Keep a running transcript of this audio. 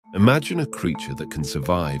Imagine a creature that can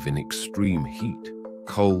survive in extreme heat,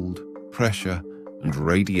 cold, pressure, and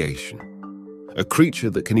radiation. A creature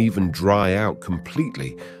that can even dry out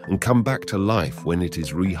completely and come back to life when it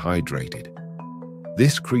is rehydrated.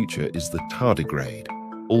 This creature is the tardigrade,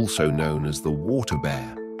 also known as the water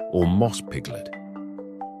bear or moss piglet.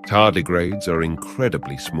 Tardigrades are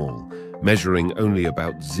incredibly small, measuring only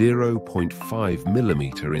about 0.5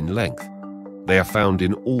 millimeter in length. They are found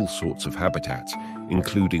in all sorts of habitats,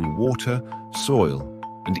 including water, soil,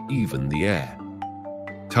 and even the air.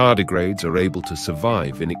 Tardigrades are able to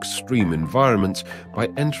survive in extreme environments by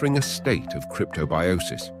entering a state of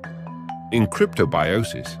cryptobiosis. In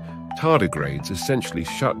cryptobiosis, tardigrades essentially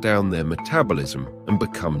shut down their metabolism and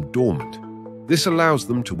become dormant. This allows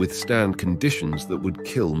them to withstand conditions that would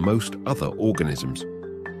kill most other organisms.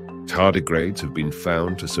 Tardigrades have been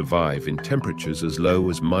found to survive in temperatures as low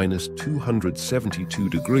as -272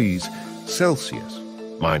 degrees Celsius,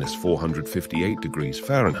 -458 degrees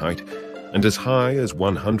Fahrenheit, and as high as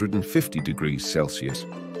 150 degrees Celsius,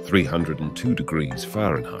 302 degrees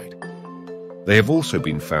Fahrenheit. They have also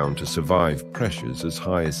been found to survive pressures as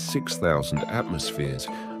high as 6,000 atmospheres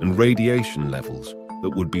and radiation levels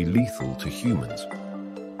that would be lethal to humans.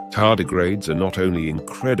 Tardigrades are not only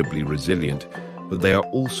incredibly resilient, but they are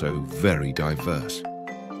also very diverse.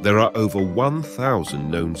 There are over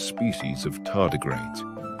 1,000 known species of tardigrades,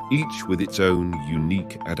 each with its own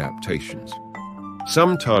unique adaptations.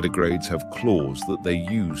 Some tardigrades have claws that they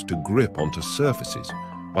use to grip onto surfaces,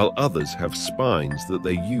 while others have spines that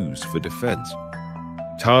they use for defense.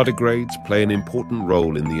 Tardigrades play an important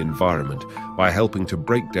role in the environment by helping to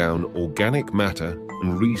break down organic matter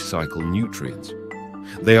and recycle nutrients.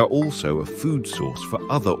 They are also a food source for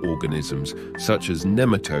other organisms such as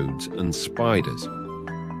nematodes and spiders.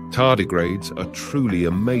 Tardigrades are truly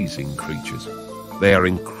amazing creatures. They are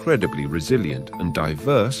incredibly resilient and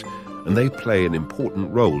diverse, and they play an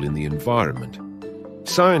important role in the environment.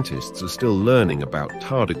 Scientists are still learning about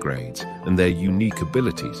tardigrades and their unique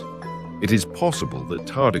abilities. It is possible that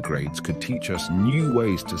tardigrades could teach us new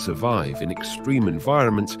ways to survive in extreme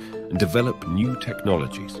environments and develop new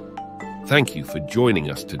technologies. Thank you for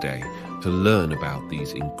joining us today to learn about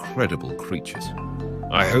these incredible creatures.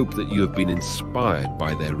 I hope that you have been inspired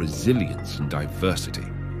by their resilience and diversity.